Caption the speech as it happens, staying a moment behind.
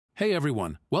Hey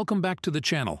everyone, welcome back to the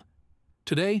channel.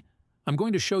 Today, I'm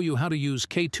going to show you how to use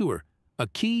K2er, a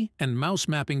key and mouse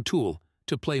mapping tool,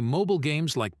 to play mobile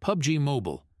games like PUBG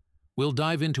Mobile. We'll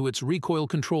dive into its recoil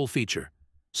control feature.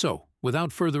 So,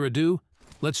 without further ado,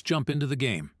 let's jump into the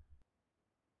game.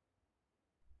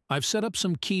 I've set up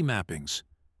some key mappings.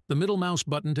 The middle mouse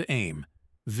button to aim,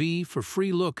 V for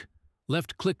free look,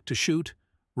 left click to shoot,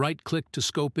 right click to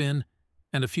scope in,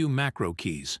 and a few macro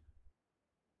keys.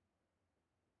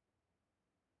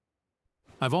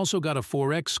 I've also got a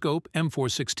 4x scope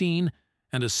M416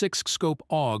 and a 6 scope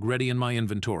AUG ready in my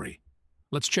inventory.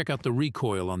 Let's check out the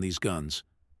recoil on these guns.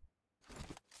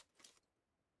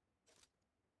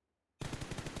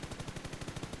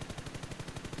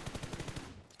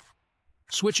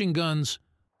 Switching guns.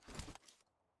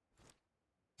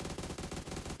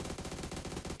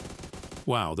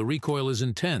 Wow, the recoil is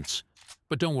intense.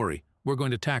 But don't worry, we're going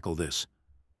to tackle this.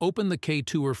 Open the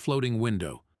K2er floating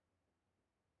window.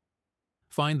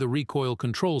 Find the recoil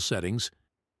control settings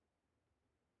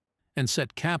and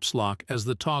set CapsLock as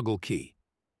the toggle key.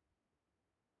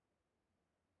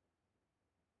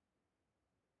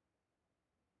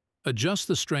 Adjust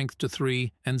the strength to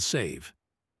 3 and save.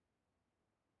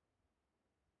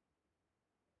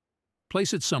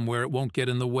 Place it somewhere it won't get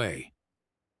in the way.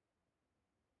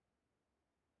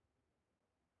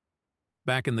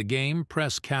 Back in the game,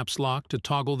 press CapsLock to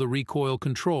toggle the recoil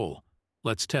control.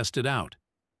 Let's test it out.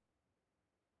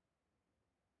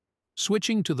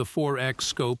 Switching to the 4x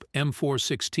scope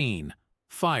M416,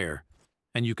 fire,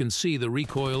 and you can see the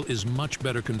recoil is much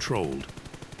better controlled.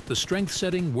 The strength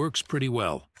setting works pretty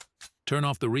well. Turn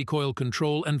off the recoil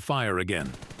control and fire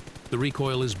again. The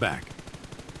recoil is back.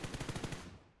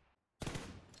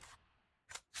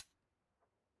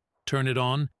 Turn it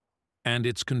on, and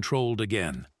it's controlled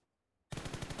again.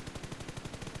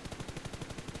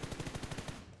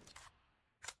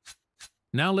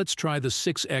 Now let's try the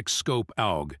 6x scope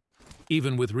AUG.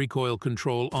 Even with recoil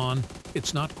control on,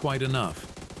 it's not quite enough.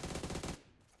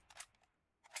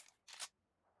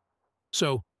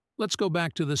 So, let's go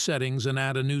back to the settings and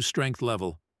add a new strength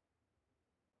level.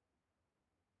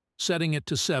 Setting it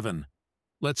to 7.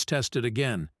 Let's test it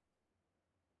again.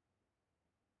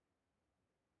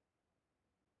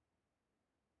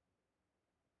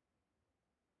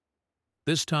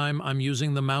 This time I'm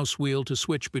using the mouse wheel to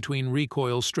switch between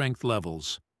recoil strength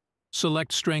levels.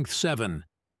 Select strength 7.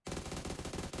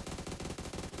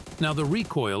 Now the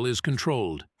recoil is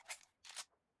controlled.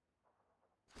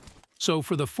 So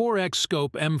for the 4x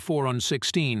scope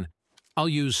M416, I'll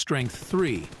use strength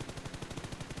 3.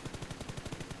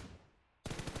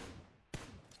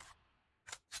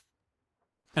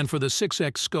 And for the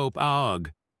 6x scope AUG,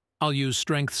 I'll use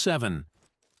strength 7.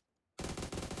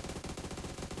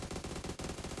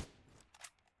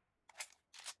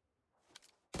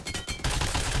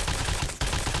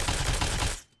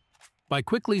 By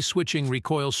quickly switching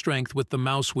recoil strength with the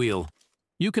mouse wheel,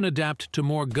 you can adapt to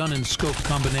more gun and scope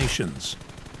combinations.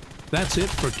 That's it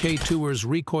for K2er's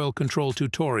recoil control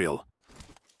tutorial.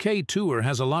 K2er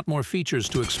has a lot more features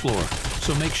to explore,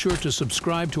 so make sure to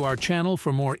subscribe to our channel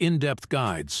for more in-depth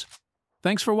guides.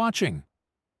 Thanks for watching.